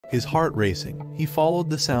His heart racing, he followed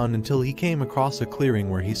the sound until he came across a clearing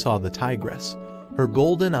where he saw the tigress, her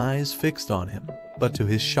golden eyes fixed on him. But to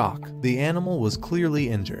his shock, the animal was clearly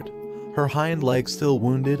injured, her hind leg still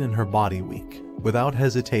wounded and her body weak. Without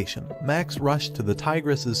hesitation, Max rushed to the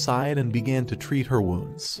tigress's side and began to treat her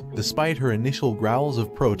wounds. Despite her initial growls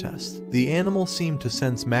of protest, the animal seemed to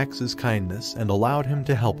sense Max's kindness and allowed him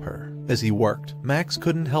to help her. As he worked, Max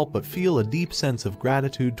couldn't help but feel a deep sense of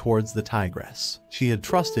gratitude towards the tigress. She had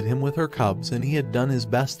trusted him with her cubs and he had done his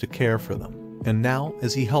best to care for them. And now,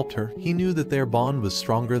 as he helped her, he knew that their bond was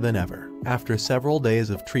stronger than ever. After several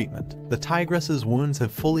days of treatment, the tigress's wounds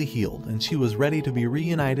have fully healed and she was ready to be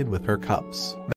reunited with her cubs.